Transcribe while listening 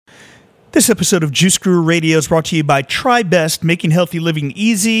This episode of Juice Guru Radio is brought to you by TriBest, making healthy living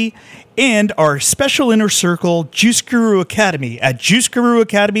easy, and our special inner circle, Juice Guru Academy, at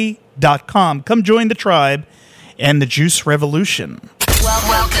juiceguruacademy.com. Come join the tribe and the juice revolution.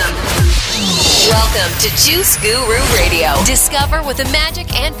 Welcome to Juice Guru Radio. Discover what the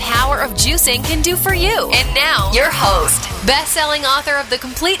magic and power of juicing can do for you. And now, your host, best-selling author of The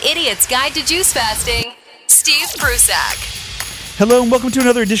Complete Idiot's Guide to Juice Fasting, Steve Prusak. Hello and welcome to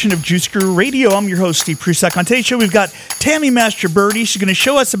another edition of Juice Guru Radio. I'm your host, Steve Prusak. On today's show, we've got Tammy Mastroberti. She's going to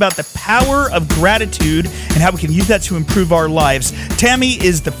show us about the power of gratitude and how we can use that to improve our lives. Tammy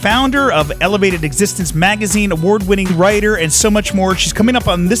is the founder of Elevated Existence Magazine, award-winning writer, and so much more. She's coming up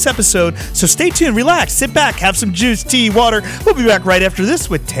on this episode, so stay tuned, relax, sit back, have some juice, tea, water. We'll be back right after this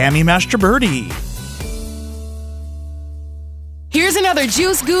with Tammy Mastroberti. Here's another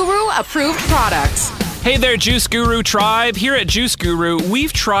Juice Guru approved product. Hey there, Juice Guru tribe. Here at Juice Guru,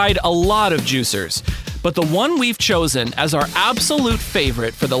 we've tried a lot of juicers, but the one we've chosen as our absolute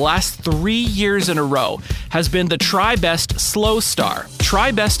favorite for the last 3 years in a row has been the TriBest Slow Star.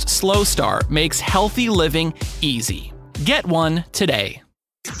 TriBest Slow Star makes healthy living easy. Get one today.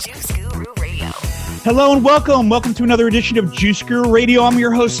 Juice Guru Radio. Hello and welcome. Welcome to another edition of Juice Guru Radio. I'm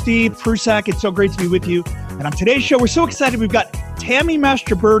your host, Steve Prusak. It's so great to be with you. And on today's show, we're so excited. We've got Tammy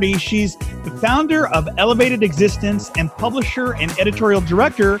Mastroberti. She's the founder of Elevated Existence and publisher and editorial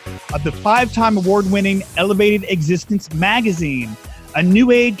director of the 5-time award-winning Elevated Existence Magazine, a new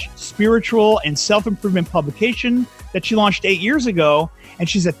age spiritual and self-improvement publication that she launched 8 years ago. And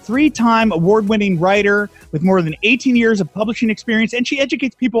she's a 3-time award-winning writer with more than 18 years of publishing experience. And she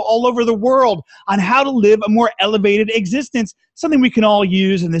educates people all over the world on how to live a more elevated existence, something we can all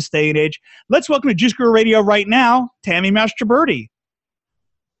use in this day and age. Let's welcome to Juice Guru Radio right now, Tammy Mastroberti.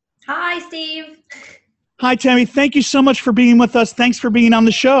 Hi, Steve. Hi, Tammy. Thank you so much for being with us. Thanks for being on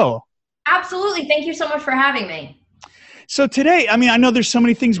the show. Absolutely. Thank you so much for having me. So today, I know there's so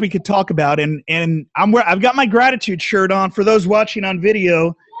many things we could talk about, and I've got my gratitude shirt on for those watching on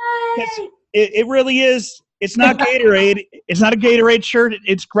video. It really is. It's not Gatorade. It's not a Gatorade shirt.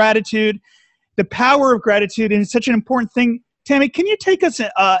 It's gratitude. The power of gratitude, and it's such an important thing. Tammy, can you take us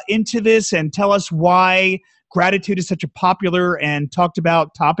into this and tell us why gratitude is such a popular and talked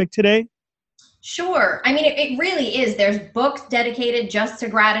about topic today? Sure. It really is. There's books dedicated just to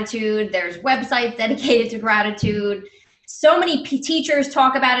gratitude. There's websites dedicated to gratitude. So many teachers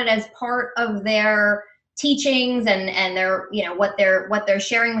talk about it as part of their teachings and their, what they're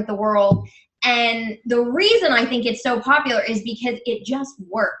sharing with the world. And the reason I think it's so popular is because it just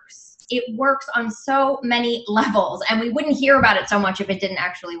works. It works on so many levels, and we wouldn't hear about it so much if it didn't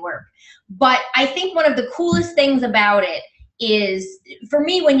actually work. But I think one of the coolest things about it is, for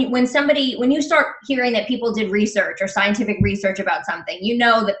me, when you start hearing that people did research or scientific research about something, you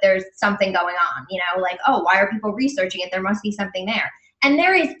know that there's something going on, like, oh, why are people researching it? There must be something there. And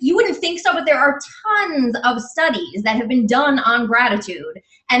there is, you wouldn't think so, but there are tons of studies that have been done on gratitude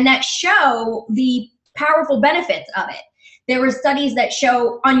and that show the powerful benefits of it. There were studies that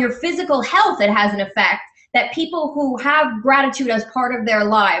show on your physical health it has an effect, that people who have gratitude as part of their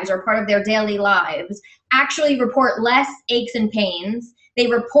lives or part of their daily lives actually report less aches and pains. They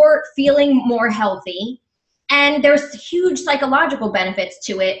report feeling more healthy. And there's huge psychological benefits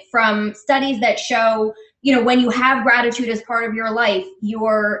to it from studies that show, when you have gratitude as part of your life, you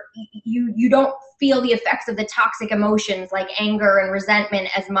don't feel the effects of the toxic emotions like anger and resentment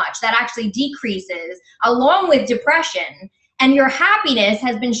as much. That actually decreases along with depression, and your happiness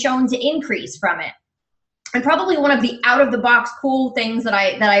has been shown to increase from it. And probably one of the out-of-the-box cool things that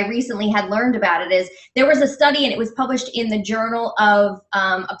I recently had learned about it is there was a study, and it was published in the Journal of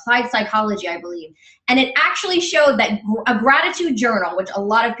Applied Psychology, I believe. And it actually showed that a gratitude journal, which a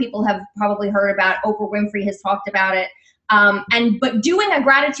lot of people have probably heard about, Oprah Winfrey has talked about it, but doing a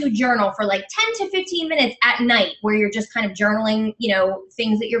gratitude journal for like 10 to 15 minutes at night where you're just kind of journaling,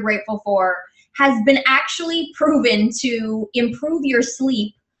 things that you're grateful for, has been actually proven to improve your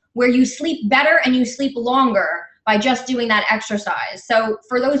sleep, where you sleep better and you sleep longer by just doing that exercise. So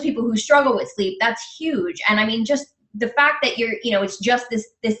for those people who struggle with sleep, that's huge. And just the fact that it's just this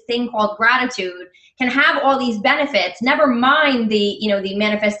thing called gratitude can have all these benefits, never mind the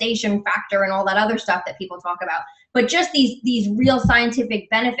manifestation factor and all that other stuff that people talk about, but just these real scientific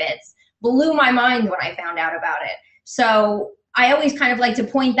benefits blew my mind when I found out about it. So I always kind of like to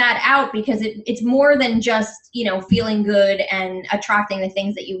point that out because it's more than just, feeling good and attracting the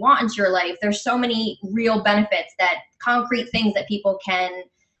things that you want into your life. There's so many real benefits, that concrete things that people can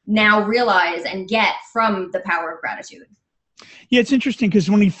now realize and get from the power of gratitude. Yeah, it's interesting because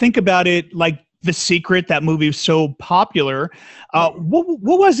when you think about it, like The Secret. That movie was so popular. What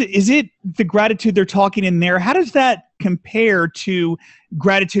was it? Is it the gratitude they're talking in there? How does that compare to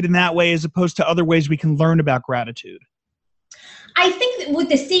gratitude in that way as opposed to other ways we can learn about gratitude? I think that with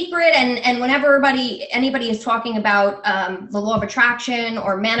The Secret and whenever anybody is talking about the law of attraction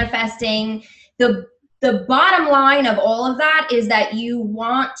or manifesting, the bottom line of all of that is that you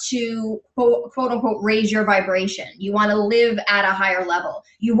want to quote unquote raise your vibration. You want to live at a higher level.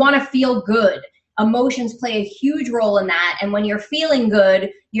 You want to feel good. Emotions play a huge role in that. And when you're feeling good,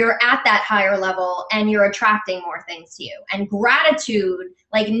 you're at that higher level and you're attracting more things to you. And gratitude,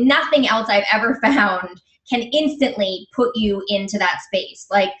 like nothing else I've ever found, can instantly put you into that space.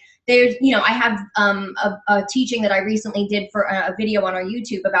 Like there's, I have a teaching that I recently did for a video on our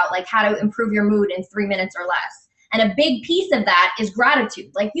YouTube about like how to improve your mood in 3 minutes or less. And a big piece of that is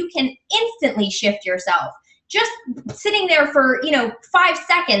gratitude. Like you can instantly shift yourself. Just sitting there for, 5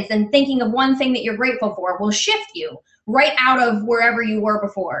 seconds and thinking of one thing that you're grateful for will shift you right out of wherever you were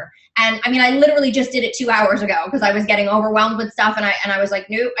before. And I mean, I literally just did it 2 hours ago because I was getting overwhelmed with stuff and I was like,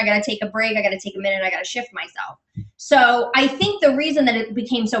 nope, I got to take a break. I got to take a minute. I got to shift myself. So I think the reason that it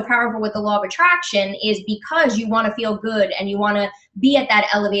became so powerful with the law of attraction is because you want to feel good and you want to be at that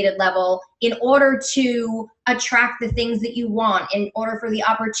elevated level in order to attract the things that you want, in order for the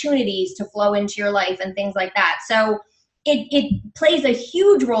opportunities to flow into your life and things like that. So it plays a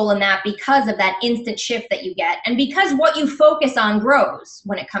huge role in that because of that instant shift that you get and because what you focus on grows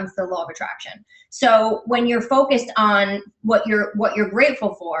when it comes to the law of attraction. So when you're focused on what you're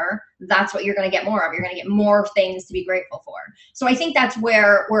grateful for, that's what you're going to get more of. You're going to get more things to be grateful for. So I think that's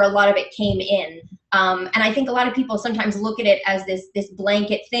where a lot of it came in. And I think a lot of people sometimes look at it as this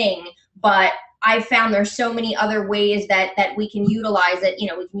blanket thing, but I've found there's so many other ways that we can utilize it.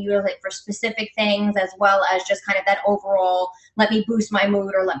 We can utilize it for specific things as well as just kind of that overall, let me boost my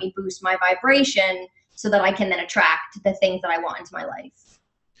mood or let me boost my vibration so that I can then attract the things that I want into my life.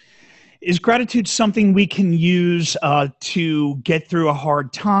 Is gratitude something we can use to get through a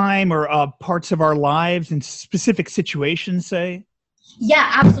hard time or parts of our lives in specific situations, say?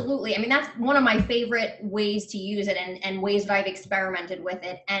 Yeah, absolutely. I mean, that's one of my favorite ways to use it and ways that I've experimented with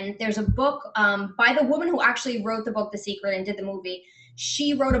it. And there's a book by the woman who actually wrote the book, The Secret, and did the movie.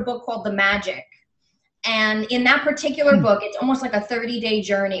 She wrote a book called The Magic. And in that particular book, it's almost like a 30-day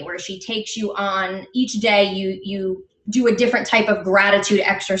journey where she takes you on each day. You do a different type of gratitude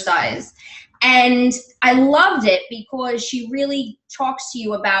exercise. And I loved it because she really talks to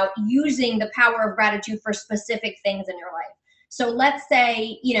you about using the power of gratitude for specific things in your life. So let's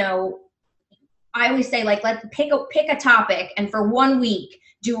say, I always say, like, let's pick a topic and for 1 week,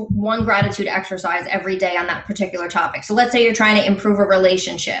 do one gratitude exercise every day on that particular topic. So let's say you're trying to improve a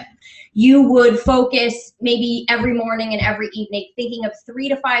relationship. You would focus maybe every morning and every evening thinking of 3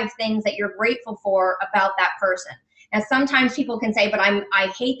 to 5 things that you're grateful for about that person. Now, sometimes people can say, but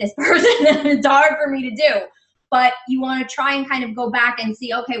I hate this person and it's hard for me to do. But you want to try and kind of go back and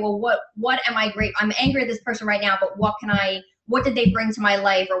see, okay, well, what am I grateful? I'm angry at this person right now, but what did they bring to my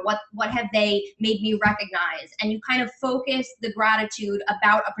life, or what have they made me recognize? And you kind of focus the gratitude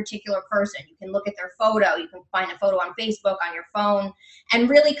about a particular person. You can look at their photo, you can find a photo on Facebook, on your phone, and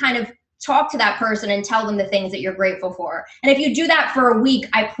really kind of talk to that person and tell them the things that you're grateful for. And if you do that for a week,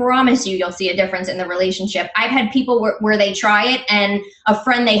 I promise you'll see a difference in the relationship. I've had people where they try it and a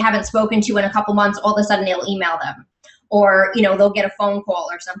friend they haven't spoken to in a couple months, all of a sudden they'll email them. Or, they'll get a phone call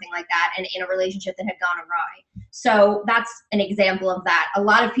or something like that and in a relationship that had gone awry. So that's an example of that. A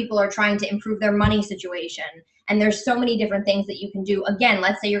lot of people are trying to improve their money situation. And there's so many different things that you can do. Again,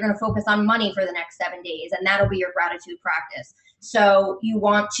 let's say you're going to focus on money for the next 7 days, and that'll be your gratitude practice. So you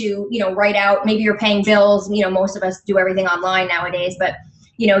want to, write out, maybe you're paying bills. Most of us do everything online nowadays, but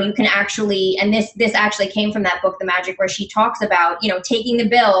you can actually, and this actually came from that book, The Magic, where she talks about, taking the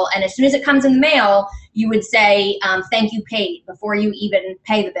bill, and as soon as it comes in the mail, you would say, thank you, paid, before you even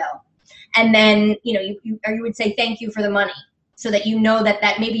pay the bill. And then, you would say, thank you for the money, so that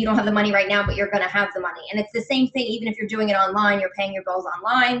that maybe you don't have the money right now, but you're going to have the money. And it's the same thing, even if you're doing it online, you're paying your bills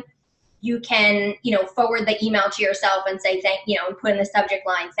online. You can, forward the email to yourself and say, put in the subject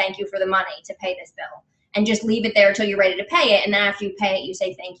line, thank you for the money to pay this bill. And just leave it there until you're ready to pay it. And then after you pay it, you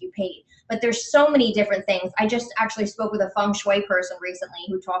say, thank you, paid. But there's so many different things. I just actually spoke with a feng shui person recently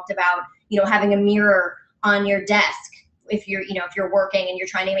who talked about, having a mirror on your desk if you're working and you're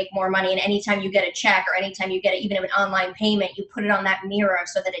trying to make more money. And anytime you get a check or anytime you get even an online payment, you put it on that mirror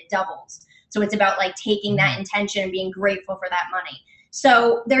so that it doubles. So it's about like taking that intention and being grateful for that money.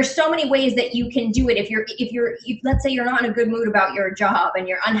 So there's so many ways that you can do it. If let's say you're not in a good mood about your job and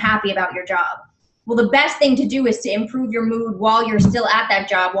you're unhappy about your job. Well, the best thing to do is to improve your mood while you're still at that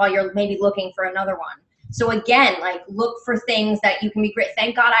job, while you're maybe looking for another one. So again, like, look for things that you can be great.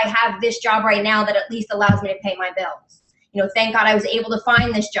 Thank God I have this job right now that at least allows me to pay my bills. You know, thank God I was able to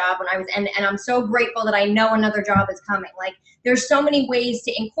find this job when I was, and I'm so grateful that I know another job is coming. Like, there's so many ways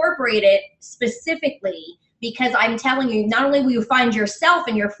to incorporate it specifically, because I'm telling you, not only will you find yourself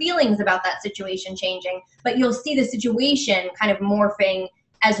and your feelings about that situation changing, but you'll see the situation kind of morphing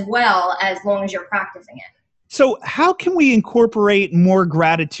as well, as long as you're practicing it. So how can we incorporate more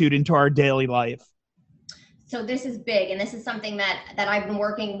gratitude into our daily life? So this is big, and this is something that I've been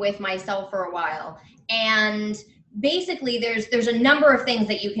working with myself for a while. And basically there's a number of things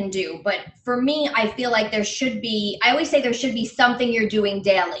that you can do, but for me, I feel like I always say there should be something you're doing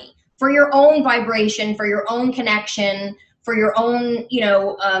daily for your own vibration, for your own connection, for your own,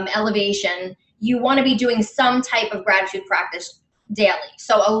 elevation. You want to be doing some type of gratitude practice daily.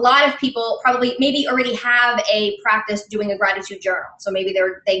 So a lot of people probably maybe already have a practice doing a gratitude journal. So maybe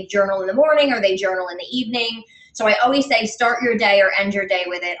they journal in the morning or they journal in the evening. So I always say start your day or end your day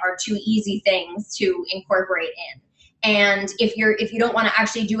with it are two easy things to incorporate in. And if you don't want to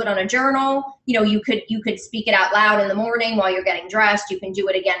actually do it on a journal, you could speak it out loud in the morning while you're getting dressed. You can do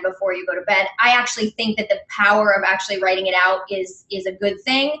it again before you go to bed. I actually think that the power of actually writing it out is a good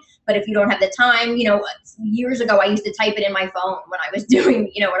thing. But if you don't have the time, years ago I used to type it in my phone when I was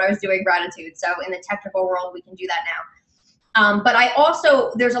doing gratitude. So in the technical world, we can do that now.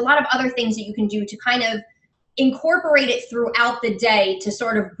 But there's a lot of other things that you can do to kind of incorporate it throughout the day to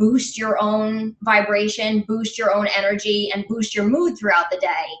sort of boost your own vibration, boost your own energy, and boost your mood throughout the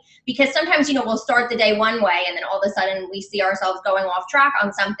day. Because sometimes, we'll start the day one way and then all of a sudden we see ourselves going off track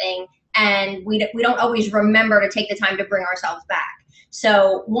on something, and we don't always remember to take the time to bring ourselves back.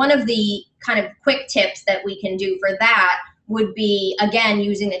 So one of the kind of quick tips that we can do for that would be, again,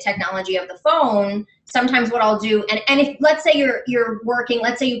 using the technology of the phone. Sometimes what I'll do, and if, let's say you're working,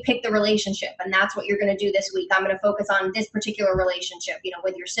 let's say you pick the relationship and that's what you're going to do this week. I'm going to focus on this particular relationship,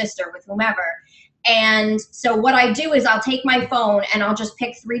 with your sister, with whomever. And so what I do is I'll take my phone and I'll just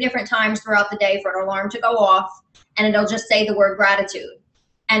pick 3 different times throughout the day for an alarm to go off, and it'll just say the word gratitude.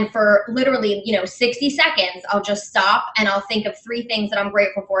 And for literally, 60 seconds, I'll just stop and I'll think of 3 things that I'm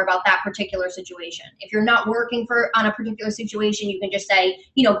grateful for about that particular situation. If you're not working on a particular situation, you can just say,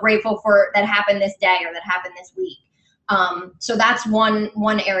 grateful for that happened this day or that happened this week. So that's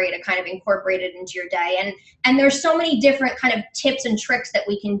one area to kind of incorporate it into your day. And there's so many different kind of tips and tricks that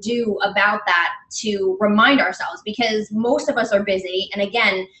we can do about that to remind ourselves, because most of us are busy. And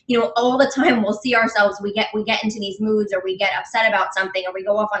again, all the time we'll see ourselves, we get into these moods, or we get upset about something, or we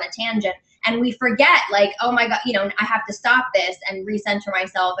go off on a tangent and we forget, like, oh my God, I have to stop this and recenter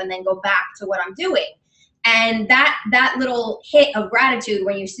myself and then go back to what I'm doing. And that little hit of gratitude,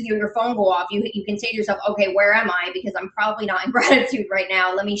 when you see your phone go off, you can say to yourself, okay, where am I? Because I'm probably not in gratitude right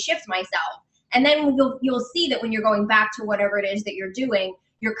now. Let me shift myself. And then you'll see that when you're going back to whatever it is that you're doing,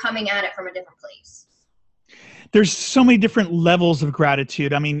 you're coming at it from a different place. There's so many different levels of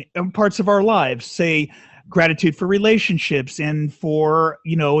gratitude. I mean, parts of our lives, say gratitude for relationships and for,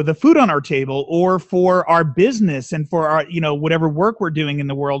 the food on our table, or for our business and for our, whatever work we're doing in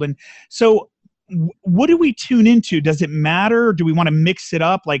the world. And so what do we tune into? Does it matter? Do we want to mix it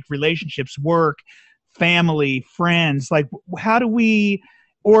up, like relationships, work, family, friends? Like, how do we,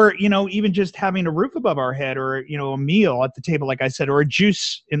 or, even just having a roof above our head, or, a meal at the table, like I said, or a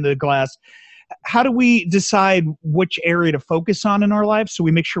juice in the glass. How do we decide which area to focus on in our lives so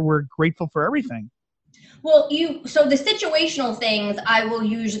we make sure we're grateful for everything? Well, so the situational things I will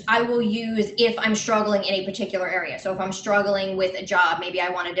use if I'm struggling in a particular area. So if I'm struggling with a job, maybe I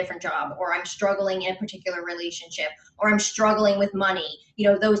want a different job, or I'm struggling in a particular relationship, or I'm struggling with money,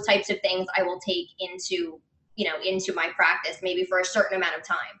 those types of things I will take into my practice, maybe for a certain amount of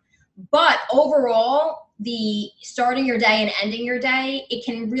time. But overall, the starting your day and ending your day,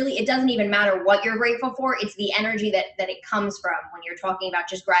 it doesn't even matter what you're grateful for. It's the energy that it comes from when you're talking about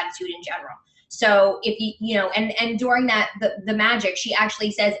just gratitude in general. So if and during that, the magic, she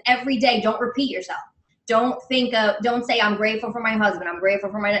actually says every day, don't repeat yourself. Don't say I'm grateful for my husband, I'm grateful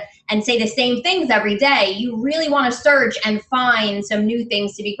for and say the same things every day. You really want to search and find some new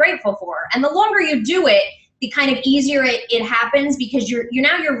things to be grateful for. And the longer you do it, the kind of easier it happens, because you're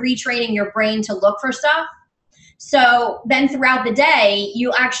retraining your brain to look for stuff. So then throughout the day,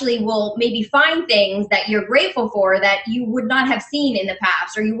 you actually will maybe find things that you're grateful for that you would not have seen in the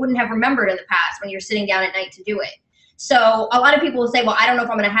past, or you wouldn't have remembered in the past when you're sitting down at night to do it. So a lot of people will say, well, I don't know if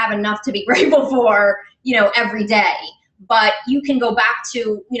I'm going to have enough to be grateful for, every day. But you can go back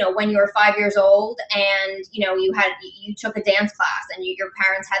to, when you were 5 years old and, you took a dance class and your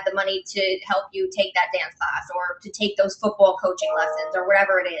parents had the money to help you take that dance class or to take those football coaching lessons or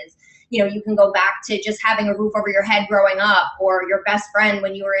whatever it is. You can go back to just having a roof over your head growing up, or your best friend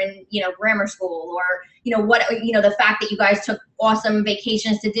when you were in, grammar school, or, the fact that you guys took awesome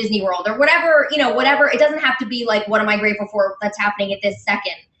vacations to Disney World or whatever, whatever. It doesn't have to be like, what am I grateful for that's happening at this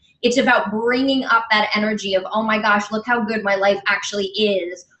second? It's about bringing up that energy of, oh my gosh, look how good my life actually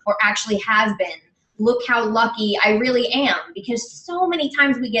is or actually has been. Look how lucky I really am, because so many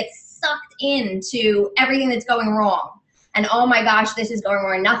times we get sucked into everything that's going wrong. And oh my gosh, this is going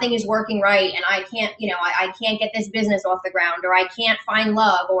wrong. Nothing is working right. And I can't, I can't get this business off the ground, or I can't find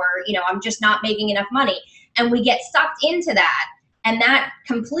love, or, I'm just not making enough money. And we get sucked into that. And that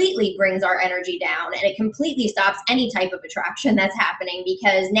completely brings our energy down, and it completely stops any type of attraction that's happening,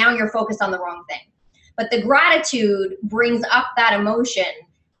 because now you're focused on the wrong thing. But the gratitude brings up that emotion,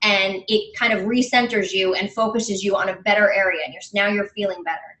 and it kind of recenters you and focuses you on a better area. And now you're feeling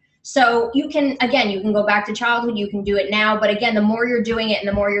better. So you can go back to childhood, you can do it now. But again, the more you're doing it and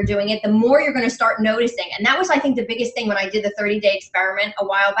the more you're doing it, the more you're going to start noticing. And that was, I think, the biggest thing when I did the 30-day experiment a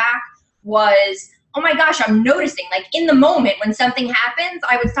while back was, oh my gosh, I'm noticing, like in the moment when something happens,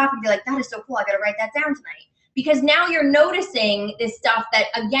 I would stop and be like, that is so cool. I got to write that down tonight. Because now you're noticing this stuff that,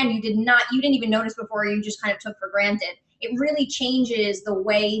 again, you didn't even notice before, you just kind of took for granted. It really changes the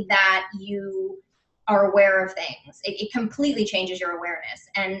way that you are aware of things. It completely changes your awareness.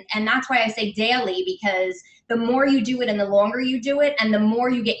 And that's why I say daily, because the more you do it and the longer you do it and the more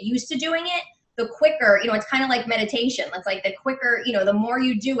you get used to doing it, the quicker, it's kind of like meditation. It's like the quicker, the more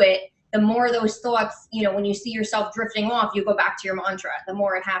you do it, the more those thoughts, when you see yourself drifting off, you go back to your mantra. The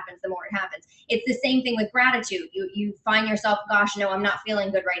more it happens, the more it happens. It's the same thing with gratitude. You find yourself, gosh, no, I'm not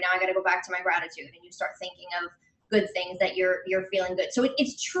feeling good right now. I got to go back to my gratitude. And you start thinking of good things that you're feeling good. So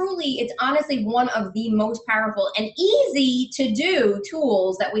it's honestly one of the most powerful and easy to do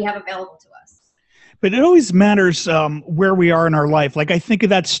tools that we have available to us. But it always matters where we are in our life. Like I think of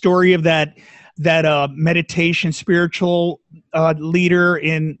that story of that meditation spiritual leader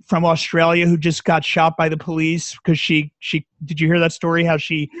from Australia who just got shot by the police because she did you hear that story? How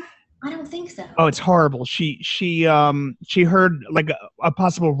she? I don't think so. Oh, it's horrible. She heard like a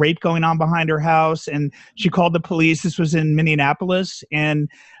possible rape going on behind her house, and she called the police. This was in Minneapolis, and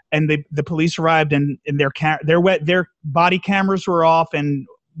the police arrived, and their body cameras were off, and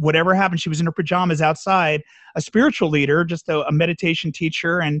whatever happened, she was in her pajamas outside. A spiritual leader, just a meditation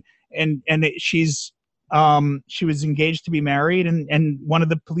teacher, and she was engaged to be married, and one of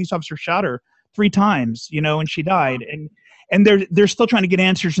the police officers shot her 3 times, and she died. And they're still trying to get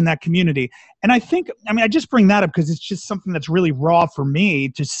answers in that community. And I just bring that up because it's just something that's really raw for me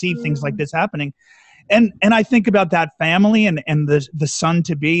to see things like this happening. And I think about that family and the son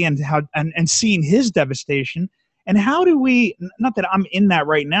to be, and how and seeing his devastation. And how do we, not that I'm in that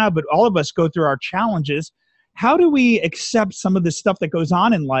right now, but all of us go through our challenges. How do we accept some of the stuff that goes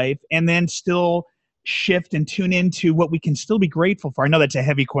on in life and then still shift and tune into what we can still be grateful for? I know that's a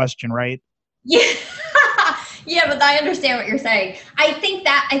heavy question, right? Yeah. Yeah, but I understand what you're saying. I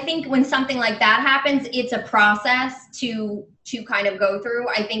think when something like that happens, it's a process to kind of go through.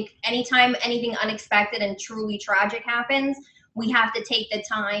 I think anytime anything unexpected and truly tragic happens, we have to take the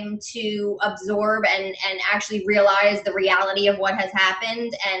time to absorb and actually realize the reality of what has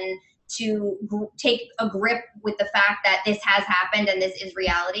happened, and to take a grip with the fact that this has happened and this is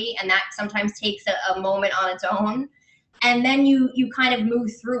reality. And that sometimes takes a moment on its own. And then you kind of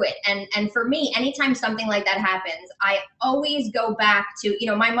move through it. And for me, anytime something like that happens, I always go back to,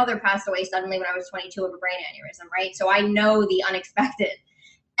 my mother passed away suddenly when I was 22 of a brain aneurysm, right? So I know the unexpected.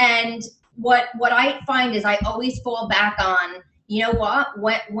 And what I find is I always fall back on,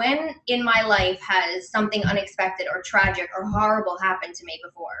 when in my life has something unexpected or tragic or horrible happened to me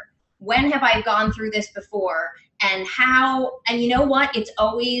before? When have I gone through this before? And how, and you know what?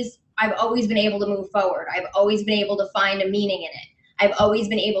 I've always been able to move forward. I've always been able to find a meaning in it. I've always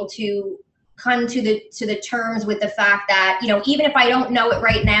been able to come to the terms with the fact that, even if I don't know it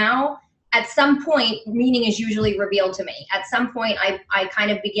right now, at some point, meaning is usually revealed to me. At some point, I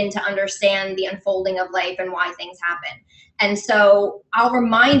kind of begin to understand the unfolding of life and why things happen. And so I'll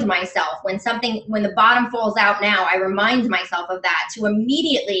remind myself when the bottom falls out now, I remind myself of that, to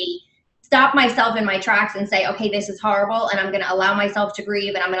immediately stop myself in my tracks and say, okay, this is horrible, and I'm going to allow myself to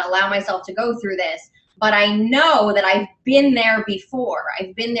grieve, and I'm going to allow myself to go through this. But I know that I've been there before.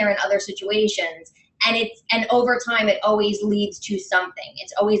 I've been there in other situations, and over time, it always leads to something.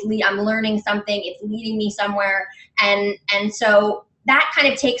 It's always I'm learning something. It's leading me somewhere, and so that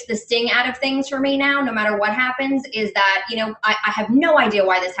kind of takes the sting out of things for me now, no matter what happens, is that, I have no idea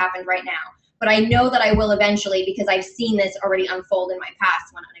why this happened right now, but I know that I will eventually, because I've seen this already unfold in my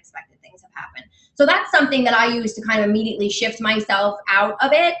past when unexpected things have happened. So that's something that I use to kind of immediately shift myself out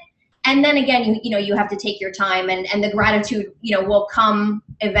of it. And then again, you have to take your time, and the gratitude, will come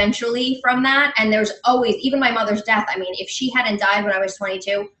eventually from that. And there's always, even my mother's death. I mean, if she hadn't died when I was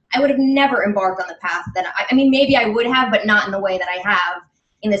 22, I would have never embarked on the path that maybe I would have, but not in the way that I have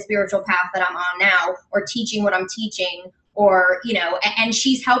in the spiritual path that I'm on now, or teaching what I'm teaching, or, and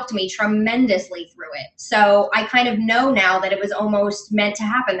she's helped me tremendously through it. So I kind of know now that it was almost meant to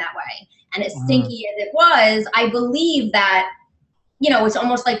happen that way. And as stinky as it was, I believe that, it's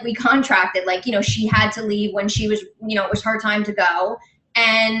almost like we contracted, like, she had to leave when she was, it was her time to go.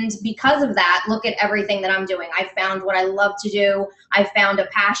 And because of that, look at everything that I'm doing. I found what I love to do. I found a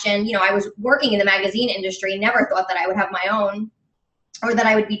passion. I was working in the magazine industry, never thought that I would have my own, or that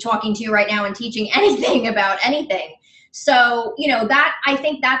I would be talking to you right now and teaching anything about anything. So, that, I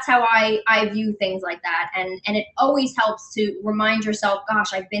think that's how I view things like that. And it always helps to remind yourself,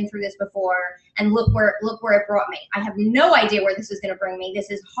 gosh, I've been through this before, and look where it brought me. I have no idea where this is going to bring me.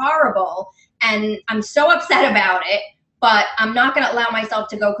 This is horrible. And I'm so upset about it, but I'm not going to allow myself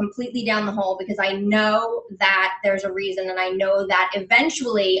to go completely down the hole, because I know that there's a reason, and I know that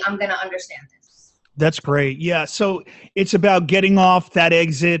eventually I'm going to understand this. That's great. Yeah. So it's about getting off that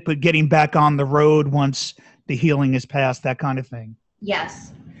exit, but getting back on the road once the healing is past, that kind of thing.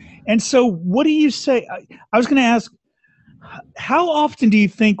 Yes. And so what do you say? I was going to ask, how often do you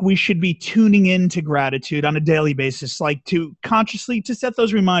think we should be tuning into gratitude on a daily basis, like to consciously, to set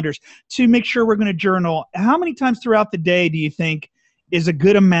those reminders, to make sure we're going to journal? How many times throughout the day do you think is a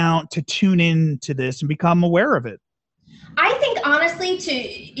good amount to tune into this and become aware of it? I think honestly,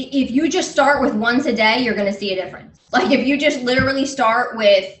 if you just start with once a day, you're going to see a difference. Like if you just literally start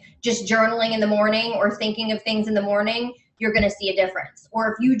with just journaling in the morning or thinking of things in the morning, you're going to see a difference.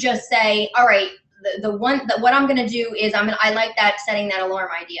 Or if you just say, all right, what I'm going to do is I like that, setting that alarm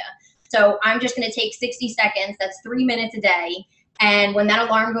idea. So I'm just going to take 60 seconds. That's 3 minutes a day. And when that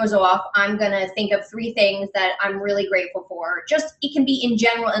alarm goes off, I'm going to think of 3 things that I'm really grateful for. Just, it can be in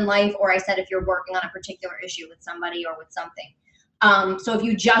general in life, or I said, if you're working on a particular issue with somebody or with something. So if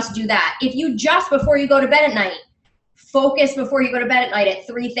you just do that, if you just, before you go to bed at night, focus before you go to bed at night at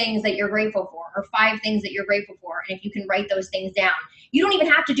 3 things that you're grateful for, or 5 things that you're grateful for. And if you can write those things down, you don't even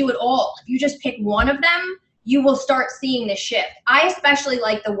have to do it all. If you just pick one of them, you will start seeing the shift. I especially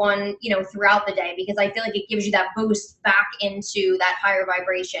like the one, throughout the day, because I feel like it gives you that boost back into that higher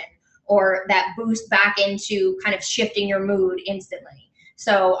vibration, or that boost back into kind of shifting your mood instantly.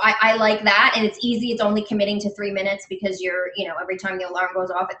 So I like that. And it's easy. It's only committing to 3 minutes, because you're, every time the alarm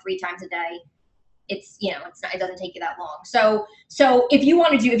goes off at 3 times a day, it's, it doesn't take you that long. So if you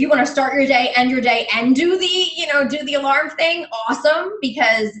want to start your day, end your day, and do the alarm thing, awesome,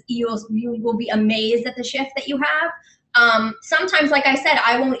 because you will be amazed at the shift that you have. Sometimes, like I said,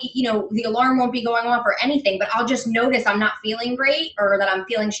 I won't, the alarm won't be going off or anything, but I'll just notice I'm not feeling great, or that I'm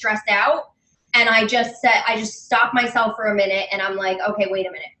feeling stressed out. And I just stop myself for a minute, and I'm like, okay, wait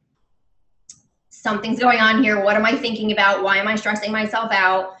a minute. Something's going on here. What am I thinking about? Why am I stressing myself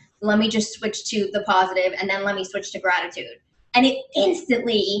out? Let me just switch to the positive, and then let me switch to gratitude. And it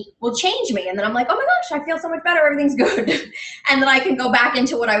instantly will change me. And then I'm like, oh my gosh, I feel so much better. Everything's good. And then I can go back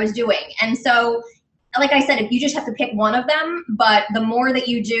into what I was doing. And so, like I said, if you just have to pick one of them, but the more that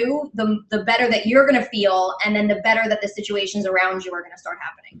you do, the better that you're going to feel. And then the better that the situations around you are going to start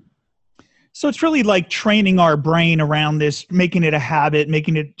happening. So it's really like training our brain around this, making it a habit,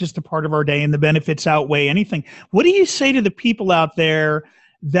 making it just a part of our day, and the benefits outweigh anything. What do you say to the people out there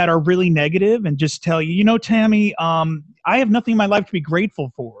that are really negative and just tell you, Tammy, I have nothing in my life to be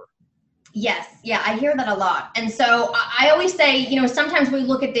grateful for? Yes. Yeah. I hear that a lot. And so I always say, sometimes we're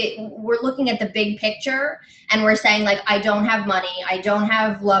looking at the big picture, and we're saying, like, I don't have money. I don't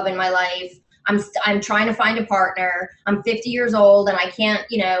have love in my life. I'm trying to find a partner. I'm 50 years old, and I can't,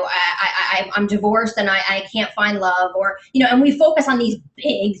 I'm divorced, and I can't find love, or, and we focus on these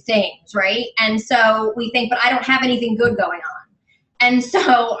big things. Right. And so we think, but I don't have anything good going on. And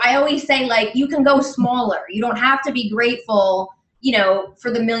so I always say, like, you can go smaller. You don't have to be grateful,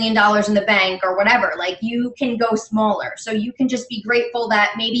 for the $1 million in the bank or whatever. Like, you can go smaller. So you can just be grateful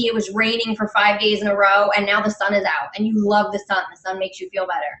that maybe it was raining for 5 days in a row, and now the sun is out, and you love the sun. The sun makes you feel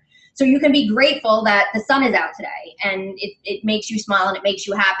better. So you can be grateful that the sun is out today, and it makes you smile, and it makes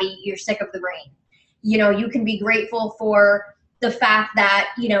you happy. You're sick of the rain. You can be grateful for the fact that,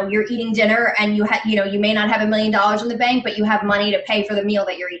 you're eating dinner, and you may not have $1 million in the bank, but you have money to pay for the meal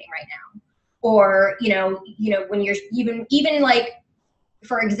that you're eating right now. Or, when you're even like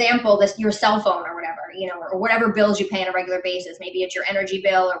for example, your cell phone or whatever, or whatever bills you pay on a regular basis, maybe it's your energy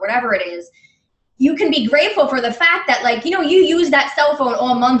bill or whatever it is, you can be grateful for the fact that you use that cell phone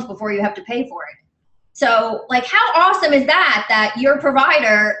all month before you have to pay for it. So how awesome is that your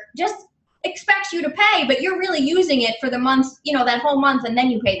provider just expects you to pay, but you're really using it for the month, that whole month, and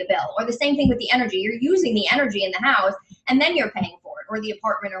then you pay the bill. Or the same thing with the energy. You're using the energy in the house and then you're paying for it, or the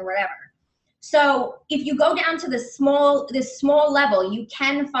apartment or whatever. So if you go down to this small level, you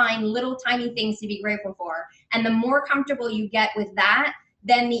can find little tiny things to be grateful for. And the more comfortable you get with that,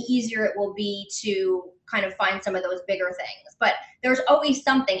 then the easier it will be to kind of find some of those bigger things. But there's always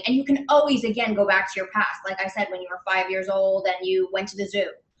something, and you can always, again, go back to your past. Like I said, when you were 5 years old and you went to the zoo,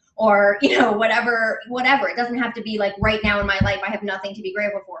 or, whatever. It doesn't have to be right now in my life, I have nothing to be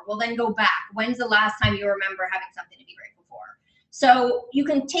grateful for. Well, then go back. When's the last time you remember having something to be grateful for? So you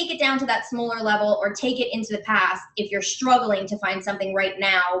can take it down to that smaller level or take it into the past if you're struggling to find something right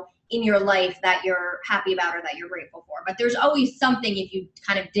now in your life that you're happy about or that you're grateful for. But there's always something if you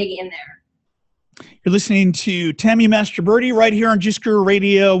kind of dig in there. You're listening to Tammy Mastroberti right here on Juice Guru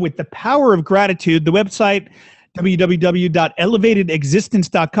Radio with the power of gratitude. The website,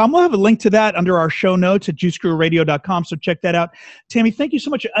 www.elevatedexistence.com. We'll have a link to that under our show notes at juicegururadio.com, so check that out. Tammy, thank you so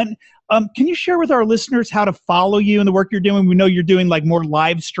much. And can you share with our listeners how to follow you and the work you're doing? We know you're doing more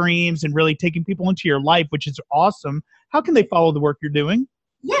live streams and really taking people into your life, which is awesome. How can they follow the work you're doing?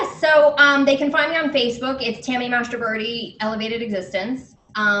 Yes, so they can find me on Facebook. It's Tammy Mastroberti, Elevated Existence.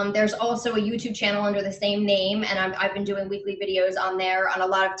 There's also a YouTube channel under the same name, and I've been doing weekly videos on there on a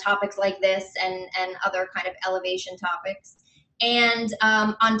lot of topics like this and other kind of elevation topics. And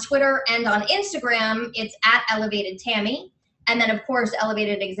on Twitter and on Instagram, it's at Elevated Tammy. And then, of course,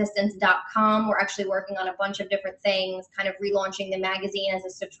 elevatedexistence.com. We're actually working on a bunch of different things, kind of relaunching the magazine as a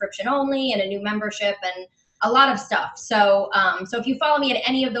subscription only and a new membership and a lot of stuff. So so if you follow me at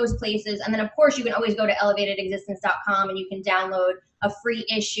any of those places, and then of course you can always go to elevatedexistence.com and you can download a free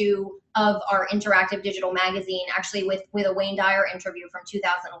issue of our interactive digital magazine, actually with a Wayne Dyer interview from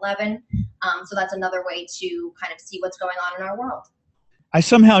 2011. So that's another way to kind of see what's going on in our world. I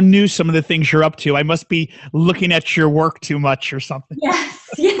somehow knew some of the things you're up to. I must be looking at your work too much or something. Yes,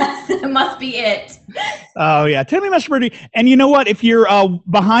 it must be it. Oh, yeah. Tammy Mastroberti. And you know what? If you're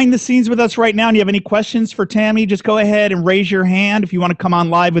behind the scenes with us right now and you have any questions for Tammy, just go ahead and raise your hand if you want to come on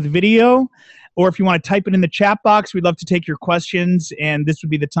live with video, or if you want to type it in the chat box. We'd love to take your questions, and this would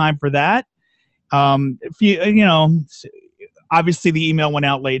be the time for that. If you obviously the email went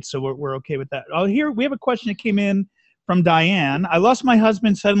out late, so we're okay with that. Oh, here we have a question that came in from Diane. I lost my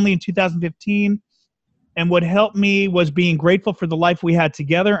husband suddenly in 2015, and what helped me was being grateful for the life we had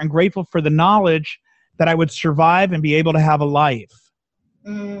together and grateful for the knowledge that I would survive and be able to have a life.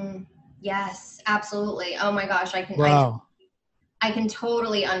 Yes, absolutely. Oh my gosh, I can. Wow. I can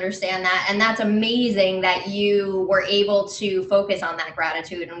totally understand that. And that's amazing that you were able to focus on that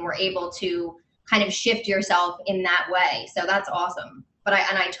gratitude and were able to kind of shift yourself in that way. So that's awesome. But I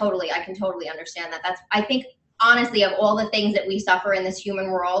can totally understand that. I think honestly, of all the things that we suffer in this human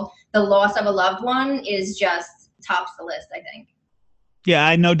world, the loss of a loved one is just tops the list, I think. Yeah,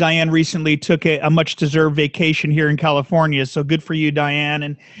 I know Diane recently took a much-deserved vacation here in California. So good for you, Diane,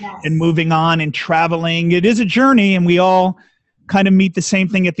 and moving on and traveling. It is a journey, and we all kind of meet the same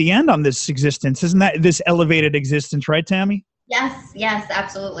thing at the end on this existence. Isn't that this elevated existence, right, Tammy? Yes,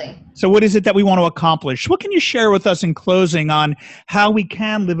 absolutely. So what is it that we want to accomplish? What can you share with us in closing on how we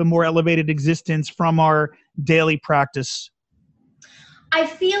can live a more elevated existence from our daily practice? I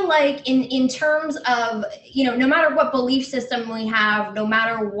feel like in terms of, no matter what belief system we have, no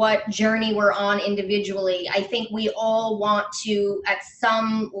matter what journey we're on individually, I think we all want to, at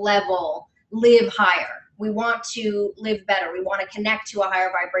some level, live higher. We want to live better. We want to connect to a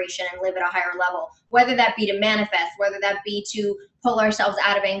higher vibration and live at a higher level, whether that be to manifest, whether that be to pull ourselves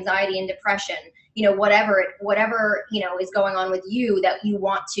out of anxiety and depression, whatever is going on with you, that you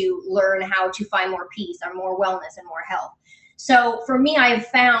want to learn how to find more peace or more wellness and more health. So for me, I have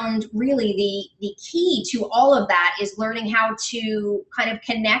found really the key to all of that is learning how to kind of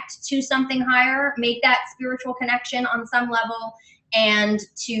connect to something higher, make that spiritual connection on some level, and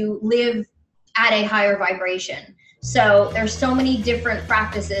to live at a higher vibration. So there's so many different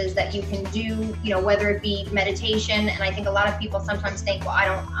practices that you can do, whether it be meditation. And I think a lot of people sometimes think, well,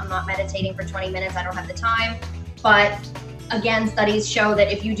 I'm not meditating for 20 minutes. I don't have the time. But again, studies show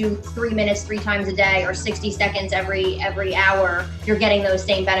that if you do 3 minutes 3 times a day or 60 seconds every hour, you're getting those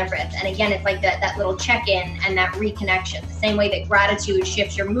same benefits. And again, it's like that little check-in and that reconnection. The same way that gratitude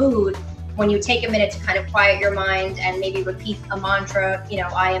shifts your mood, when you take a minute to kind of quiet your mind and maybe repeat a mantra,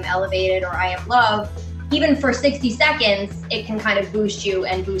 I am elevated or I am love, even for 60 seconds, it can kind of boost you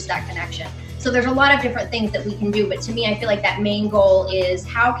and boost that connection. So there's a lot of different things that we can do, but to me, I feel like that main goal is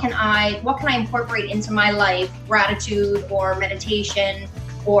what can I incorporate into my life, gratitude or meditation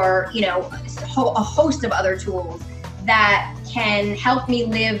or, a host of other tools that can help me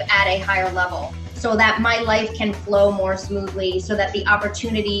live at a higher level so that my life can flow more smoothly, so that the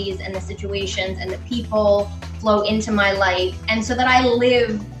opportunities and the situations and the people flow into my life, and so that I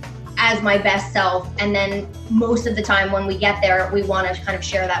live as my best self. And then most of the time when we get there, we want to kind of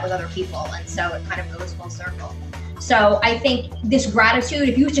share that with other people. And so it kind of goes full circle. So I think this gratitude,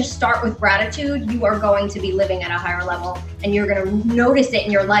 if you just start with gratitude, you are going to be living at a higher level and you're going to notice it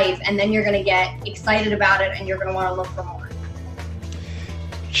in your life. And then you're going to get excited about it and you're going to want to look for more.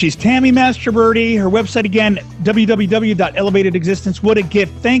 She's Tammy Mastroberti. Her website again, www.elevatedexistence. What a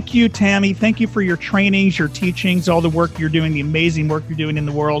gift. Thank you, Tammy. Thank you for your trainings, your teachings, all the work you're doing, the amazing work you're doing in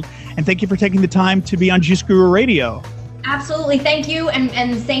the world. And thank you for taking the time to be on Juice Guru Radio. Absolutely. Thank you.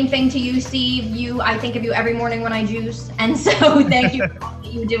 And same thing to you, Steve. I think of you every morning when I juice. And so thank you for all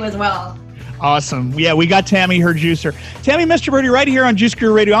that you do as well. Awesome. Yeah, we got Tammy, her juicer. Tammy Mastroberti right here on Juice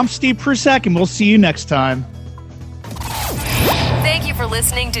Guru Radio. I'm Steve Prusak, and we'll see you next time. Thank you for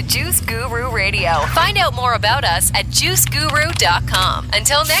listening to Juice Guru Radio. Find out more about us at juiceguru.com.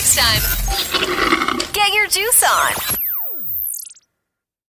 Until next time, get your juice on.